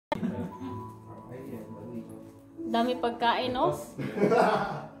Dami pagkain, no?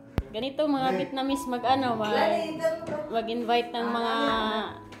 Ganito mga Vietnamese mag-invite ng mga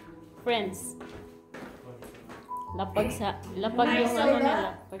friends. Lapag yung ano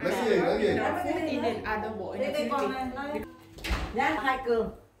nila. Pagkain. Yan, hai cường.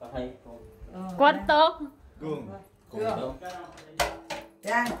 Kwarto.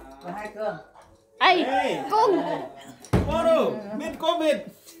 Yan, hai cường. Ay, kung Min COVID.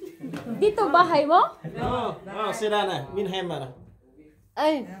 dito bahay mo? Sira na. Min hem na.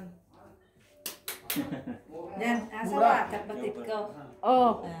 Ay. Yan, asa ba? Kapatid ko.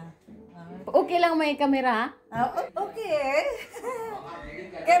 Oh. Okay lang may kamera, ha? Okay.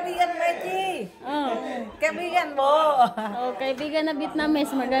 Kaibigan Machi. Oh. Kaibigan mo. Oh, kaibigan na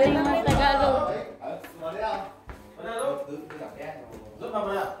Vietnamese, magaling mag Tagalog.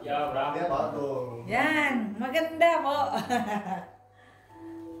 Yan, maganda po.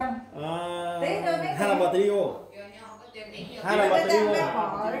 Hai là trio. Hai là trio.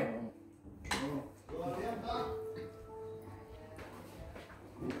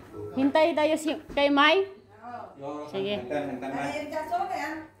 Hintay tayo kay Mai. Sige. Ayan ka số này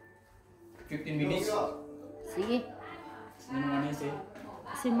anh. 15 minutes. Sige. Sino man yan si?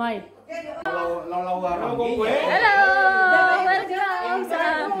 Si Mai. Lâu rồi. Hello! Welcome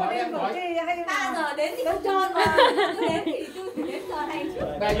sa... Ta giờ đến thì không tròn mà. Tôi đến thì tôi phải đến giờ này chứ.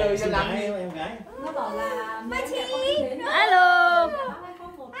 Bây giờ sẽ làm gì? Em gái. Nó bảo là Mai Chi. Hello!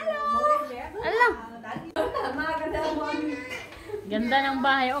 Hello! Ganda ng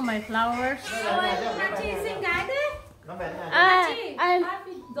bahay. Oh, may flowers. Mai Chi xinh gái thế.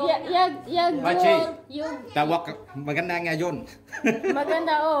 Yung Tawag maganda nga yun.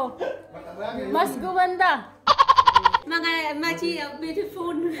 maganda, oh. Mas gumanda. Mà Mai Chi là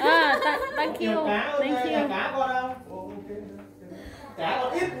beautiful. Thank you. Thank you. Cá con đâu? Cá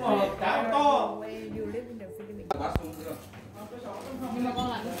con ít mà cá con to. Nhưng mà con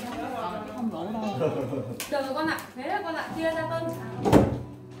lại không lỗ đâu. Được rồi con ạ. Thế là con lại chia ra cân.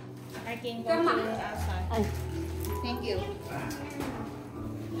 Cho mặn. Thank you.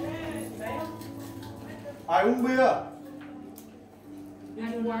 Ai uống bia?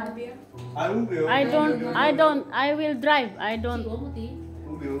 Ai uống rượu? I don't. I will drive. I don't. Uống một tí.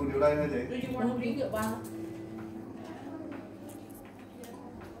 Uống rượu đây hả chị? Uống tí rượu bao.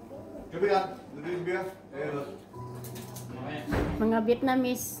 Cho biết ăn, đi bia. Mga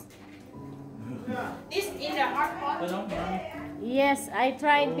Vietnamese. This is a hot pot. Yes, I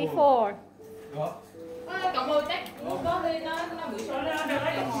tried before. Cậu ngồi chắc có đi nó bị sôi ra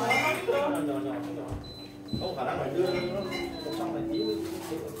Không khả năng phải đưa nó xong rồi tí.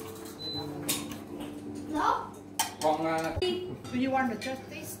 Còn Do you want to test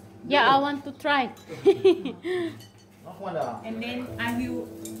this? Yeah, I want to try. Nó không ăn được à? And then I will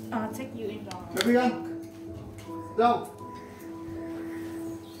take you in the... Cho biết ăn. Đâu?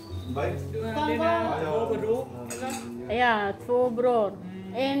 Vậy. Yeah, two bror.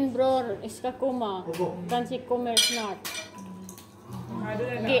 And bror iska kuma. Kansi kumer snart.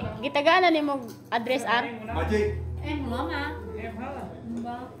 Gitagana ni mo address ar? Mà chị. Em nữa mà.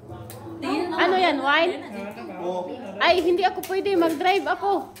 Vâng. Tí nữa. Ano yan, wine? Cô. Ay, hindi ako pwede mag-drive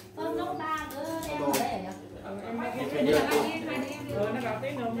ako. Nó ba đứa đem để.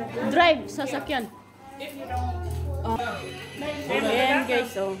 Drive sasakyan. Ayan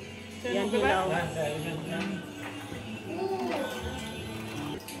guys, oh. Yan hilaw.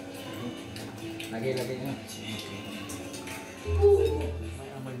 lagi nữa.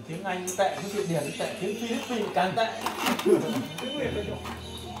 Mình tiếng Anh tệ, tiếng Thụy Điển tệ, tiếng Philippines càng tệ.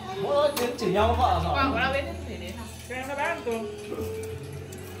 Mỗi tiếng chửi nhau vợ rồi.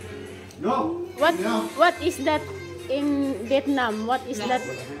 What is that in Vietnam? What is that?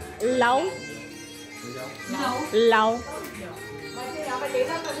 Lau? Lau.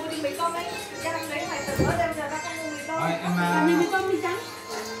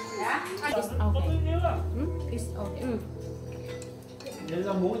 It's okay. It's okay. Nhớ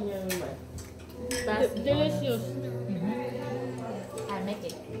ra muối như vậy. That's delicious. I make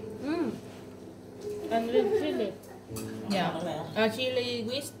it. And with chili. Yeah. Chili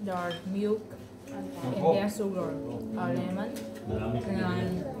with the milk and their sugar, lemon,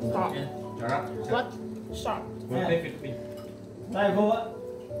 and salt. What? Salt. Đây vô ạ.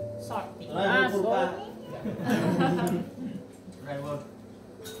 Salt. Đây vô salt. Đây vô.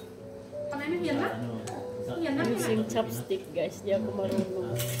 Con này nó hiền lắm. Hiền lắm. Using chopstick guys, di ako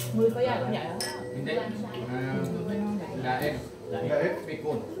marunong. Mười có dài không vậy? Hindi. Lain. Lain.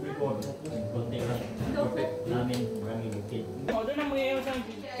 Bicol. Bicol. Hồi tới 50 eo xong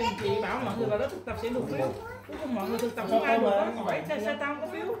chị bảo mọi người vào đó thực tập sẽ được phiếu. Cuối cùng mọi người thực tập không ai được. Vậy sao tao không có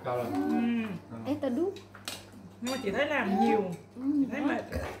phiếu? Ito do. Nhưng mà chị thấy làm nhiều. Chị thấy mệt.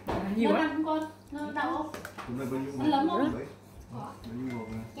 Nhiều Nó á. ăn con, nó đau không? Hôm nay bao nhiêu Nó lấm không? bao nhiêu một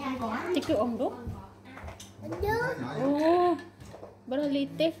nè. Tiku om do. Oh, bara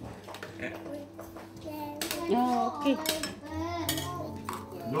lite. Okay.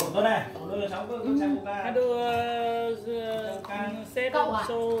 Lộn đó này, đưa cháu cứ xem cô ca. Aduh, kan saya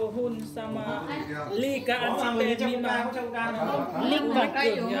so hun sama Lika Có an người đi si trong ca, có trong ca này. Lika.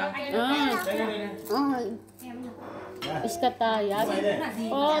 Đây Iskatayat.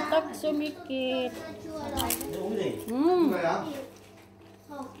 Oh, tak sumikit. Uống cái gì? Này hả?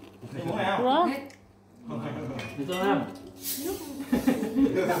 Đi uống này không? Wow. Đi tôi không?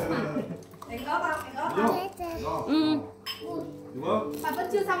 Anh có không? Anh có không? Đúng không? Bà vẫn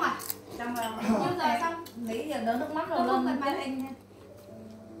chưa xong à? Xong rồi. Chưa giờ xong. Nghĩ giờ đỡ nước mắm rồi lên bên máy anh.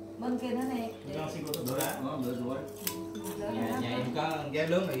 Bên kia nữa nè. Cho xin cô thử đã. Được rồi. Nhà em có ghé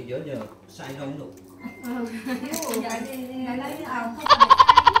lớn này dở nhờ xay không được. Dạ đi lấy cái nào.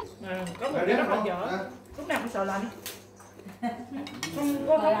 có một cái rất là dở. Lúc nào cũng sợ lạnh. Không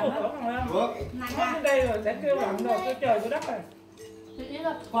có một chỗ nào đâu. Có đến đây rồi sẽ kêu lạnh rồi, kêu trời kêu đất rồi.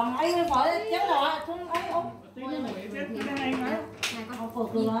 Còn ấy phải chén rồi, không ấy không. Tí nữa mình sẽ cái này mà. Này con học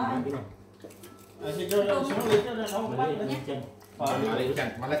phượt rồi á. Xin cho xuống đi cho nó không bắt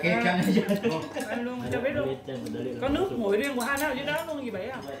Mà là kê chân hay chứ. Anh luôn cho biết luôn. Có nước nguội riêng của hai nó ở dưới đó luôn gì vậy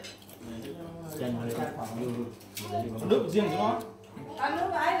à? nước riêng của nó. Ăn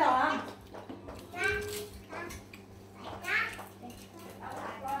nước ấy rồi á.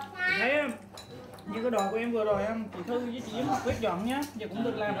 Thấy không? Như cái đồ của em vừa rồi em, chị Thư với chị Yếm học quét dọn nhá. Giờ cũng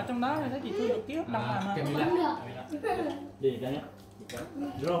được làm ở trong đó, thấy chị Thư được ký hợp đồng làm mà. Đi cái nhé.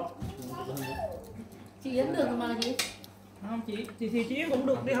 Rồi. Chị Yến được mà chị. Không chị Yến cũng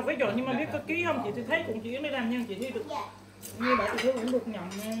được đi học quét dọn nhưng mà biết có ký không, chị thì thấy cũng chị Yến đi làm nhưng chị Thi được. Như vậy chị Thư cũng được nhận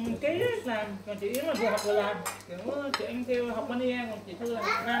ký làm, còn chị Yến là vừa học vừa làm. Kiểu chị em kêu học mania còn chị Thư là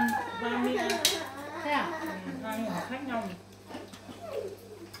mania. Thế à? Hai người học khác nhau.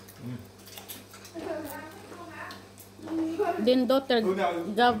 Din daughter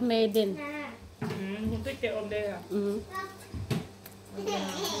gav me din. Không thích kẹo ôm đê à?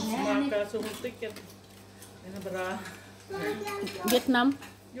 Mà cả số không thích kẹo. Đây là bra. Vietnam.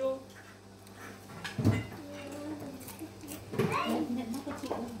 Vô.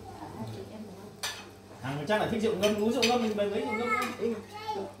 Thằng chắc là thích rượu ngâm, uống rượu ngâm mình mấy rượu ngâm.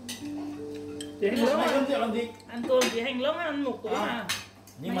 Chị Hành lớn ngâm rượu làm gì? ăn cơm chị Hành lớn ăn một tuổi mà.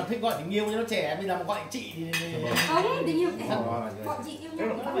 Nhưng mà thích gọi tình yêu cho nó trẻ, bây giờ mà gọi chị thì Không, tình yêu bọn chị yêu nhau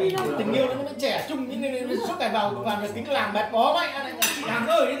không đi đâu. tình yêu nó trẻ trung những người suốt ngày vào tính làm mệt bó mày anh này chị hàng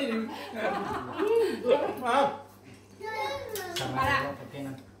ơi thì không? Bà đã.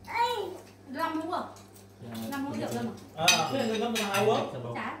 Làm đúng không? Làm uống rượu đâu mà. Thế là người ngâm là ai uống?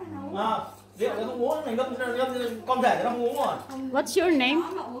 Chả cái nào. Rượu nó không uống, mình ngâm con rể nó không uống rồi. What's your name?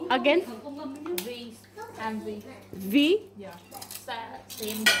 Again? V? Yeah.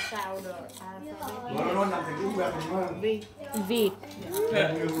 Same the sounder alphabet. Nó làm thành cái bẹt đúng không? V.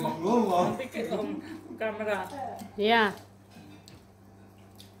 Người mặc ngố đúng không? Không thích cái camera. Yeah.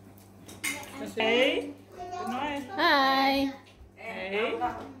 Hey. Nói. Hi. Hey.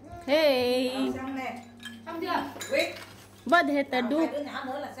 Hey. Xong chưa? Quyết. What heter du? Đứa nhỏ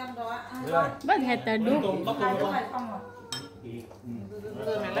nữa là xong rồi. What heter du? Hai đứa này xong rồi.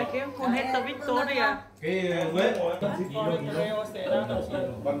 Rồi mày lấy kiếm con hết tao Victoria. Cái Quế.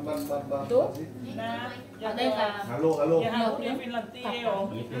 Ở đây là Alo. Nhà hàng của Finland tiêu.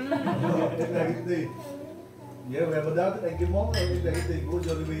 Đây là cái gì? Vậy mà bên đó thích ăn cái món này là cái tiền của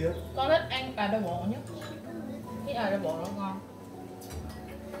Jollibee á. con thích ăn cà đậu bò nhất. Cái cà đậu bò nó ngon.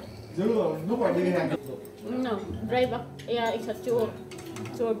 Chứ lúc mà đi hàng No. Drive up. Yeah, it's a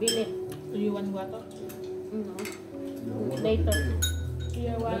tour billet. Do you want water? No. Later.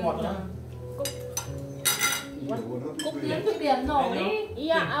 Here one. Cúc tiếng cái biển nổ đi.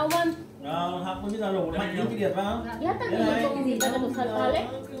 Yeah, I want. Học có biết là lẩu mạnh những cái điệt vào. Yeah, tadi yung hindi na sa tale.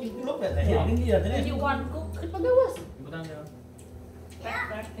 Lúc để thể hiện cái gì thế này. You want cook? Ipagawas.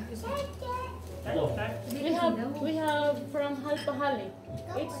 Back. We have from Halpahali.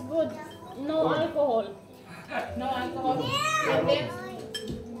 It's good. No alcohol. No alcohol. And then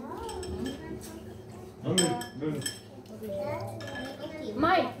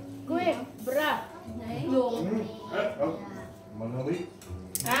Mike, quick, bra. dùng. Mà nó biết.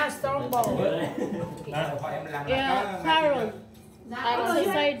 Strong ball. Em làm Yeah, Carol. I'm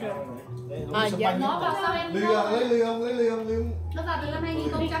cider. Yeah. Nó vào sao em Ly à, lấy ly không? Lấy ly không? Ly không? nó vào từ năm 2000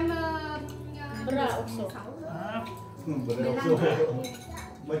 Bra also. Bữa nay học số.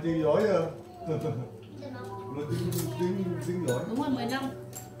 Mày tiếng giỏi à? Nó tiếng giỏi. đúng rồi 10 năm.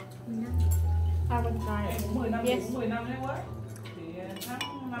 Hai con trai. Em cũng 10 năm, Yes. cũng 10 năm đấy quá. Thì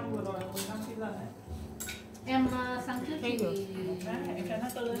tháng 5 vừa rồi 10 năm sinh lần đấy. Em sang trước thì Đấy, em sang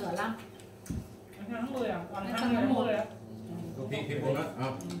tháng 4 đấy. nửa năm. Em sang tháng 10 à? Còn Em tháng sang tháng 10 à? Khi buồn đó.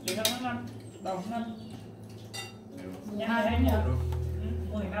 Chị sang tháng 5. Đầu tháng 5. Nhà này em nhỉ?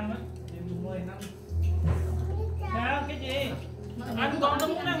 10 năm á. 10 năm. Dạ, cái gì? Anh con nó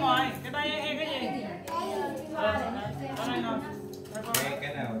muốn ra ngoài. Cái đây hay cái gì? Ở đây nào.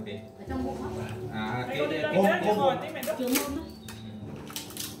 Cái nào chị? Ở trong bụng á. À, Mày cái con đi ra cái khác rồi, tí mày đốt. Trứng mâm á.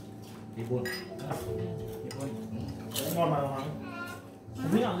 đi buồn. Ngon mà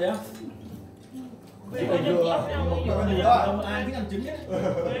không biết làm gì á. Bây giờ chưa tóc nhau đi. Không ai thích ăn trứng ấy.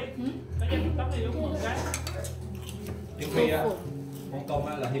 Bây giờ tóc này đúng một cái. Tiếng Phi á, con công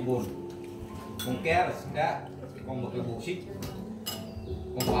á là hi buồn, con cá là xích đá, con mực là bù xích,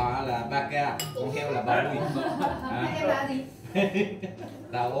 con bò là ba ca, con heo là ba đuôi. Em là gì?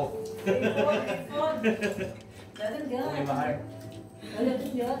 Đào ô. Em mà hay.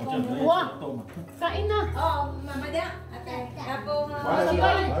 Wah, kain na. Mama dia. Aku Bỏ đây,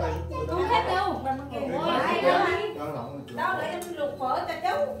 bỏ đây. không hết đâu. Ai đâu đi. Đâu Để em luộc phở cho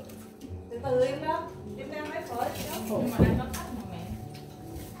cháu. Từ từ em đó. Em đang lấy phở cho cháu. Mà đang có khách mà mẹ.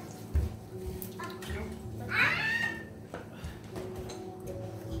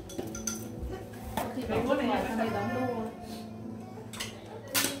 Thì phải có này sang đây đóng đô.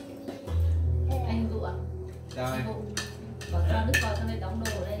 Anh dụ à? Sao em? Bảo cho Đức coi sang đây đóng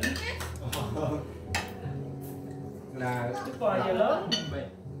đồ ở đây nhé. Là Cái còi giờ lớn.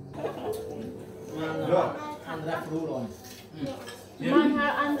 Được. Ăn ra fru rồi. Man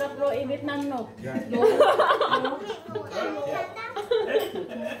har andra pro i Vietnam no.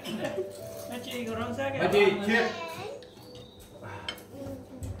 Nó chi của nó sát bà chị chết.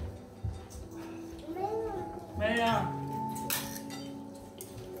 Mẹ à.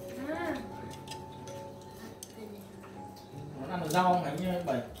 Ăn được rau không như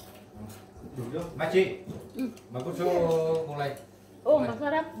bảy. Được chưa? Bà chị. Bà có số một này. Oh,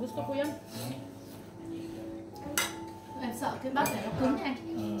 masarap. Gusto ko yan. Em sợ cái bát này nó cứng anh.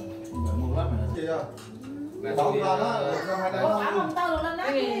 Bởi một lát mà. Chị à? Là Bóng tôi ra đó, ra hai đứa Ủa, không tao luôn đó.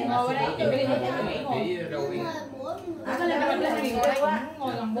 Ngồi đây, cái rau đi. Cái này là mình ngồi đây quá.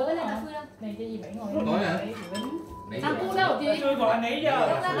 Ngồi gần bố lên là Phương. Này cái gì mày ngồi. Tối hả? Nãy Ăn giờ. cu đâu chị? Tôi gọi nãy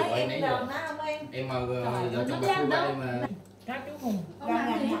giờ. Nãy giờ. Em mà giờ trong bà khu đây mà. Các chú Hùng. Không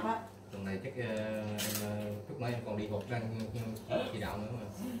làm gì. Tuần này chắc em chút nữa em còn đi họp đang chỉ đạo nữa mà.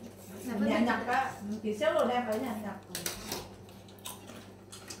 Nhà nhập á, thì xéo đồ đem ở nhà nhập.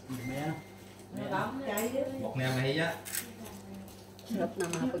 Mẹ. Đó, chạy chứ. Một nam này á.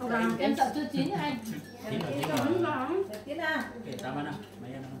 Em sợ chưa chín anh. Chín rồi. Tiến à. Kể tao ăn nào.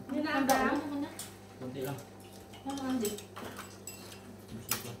 Mày ăn nào. Như ăn đá. Còn tí không? Không ăn gì.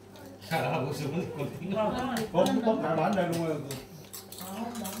 Đó bổ sung còn tiếng. Có cả bán đây luôn rồi.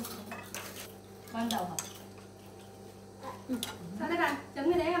 Ban đầu hả? Sao thế bạn?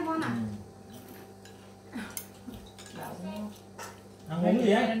 Chấm cái đấy em ngon à? Ăn uống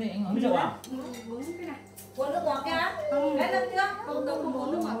gì ấy? Uống rượu à? Uống cái này. Uống nước ngọt kìa. Không, Lấy lên chưa? không uống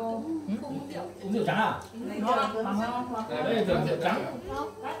nước ngọt, không uống rượu. Uống rượu trắng à? Đây là rượu trắng.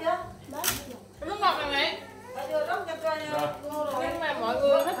 Lấy chưa? Nước ngọt này mẹ. Lấy chưa? Đốt cho coi. Nhưng mà mọi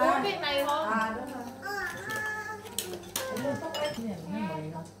người thích uống cái này thôi. À đúng rồi.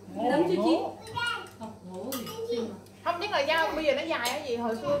 Nấm chưa chín. Không, ngố gì. Xinh mà. Không biết là dao bây giờ nó dài hay gì,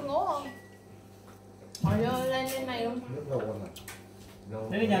 hồi xưa ngố không? Hồi xưa lên trên này không? Nước dầu còn này.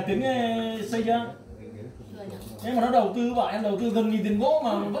 Đây là nhà kính xây chưa? Rồi nhỉ? Nhưng mà nó đầu tư bảo em đầu tư gần 1000 tiền gỗ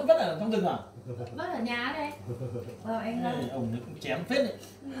mà vẫn vất ở trong rừng à? Vất ở nhà đây. Anh Đây, ông ấy cũng chém phết đấy.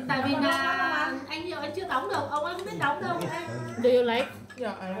 Tại vì là anh giờ anh chưa đóng được, ông ấy không biết đóng đâu. Do you like?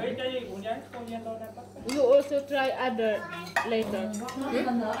 Dạ. Cái gì cũng vậy, con nha tôi đang bắt. You also try other later.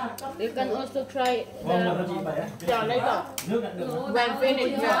 Lần nữa à. You can also try Vâng, là the chị bảy á. yeah, later. Nước lại được. When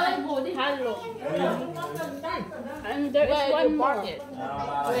finished, yeah. Ngồi đi. Hello. And there is one more.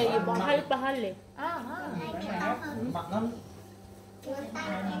 Where you bought hali. Mặn lắm.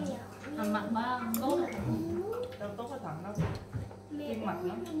 Thằng mặn ba tốt. Đâu tốt cái thằng đó. Kinh mặt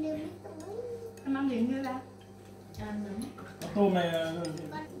lắm. Em ăn gì như ra? Ăn nấm. Tôm này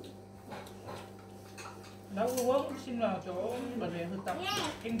Đâu có xin là chỗ bà rịa thực tập.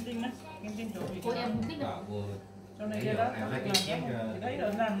 Kinh tinh á. Kinh tinh chỗ gì. Cô em không thích đâu. Sau này kia đó, chị thấy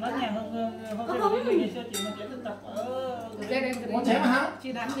là làm nó nhàn hơn hơn cái ngày xưa chị mà chị thực tập ở có chém mà hả?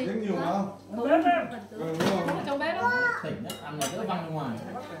 Chị đánh gì? Tiếng nhiều mà không? Không có trong bếp đâu. Tỉnh đấy, ăn này đỡ văng ra ngoài.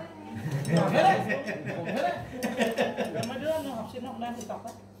 mấy đứa nó học sinh nó đang thực tập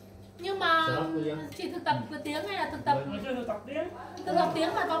á. Nhưng mà Sao cô Giang? chị thực tập tiếng hay là thực tập Mình chưa được tập tiếng. thực tập tiếng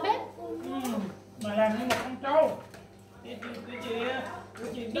mà có bếp? Mà làm như một con trâu.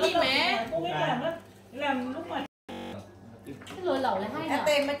 Chị Cái gì mẹ? Cô biết làm á. Làm lúc mà Cái nồi lẩu này hay nhỉ?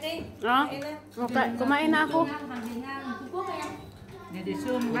 Tìm mà chi. Oh, okay. Kumain na ako. Hàng Việt Nam, Trung Quốc em. để thì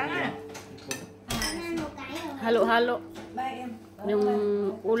xương bán á. Halo-halo. Ba em.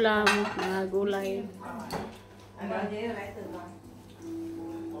 Yung ulam, mga gulay. Anh bảo vậy lại từ rồi.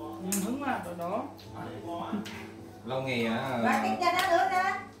 Hứng là rồi đó. Lâu nghề á. Ba cái cho nó nữa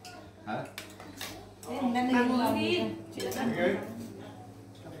ra. Hả? Em đang đi. Bà ngồi đi. Chị đã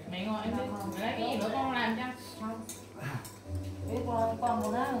mẹ ngồi em đi. Mẹ lấy cái gì nữa con làm cho. Biết con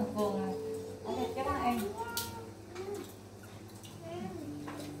của nó vườn này. Anh cho nó ăn.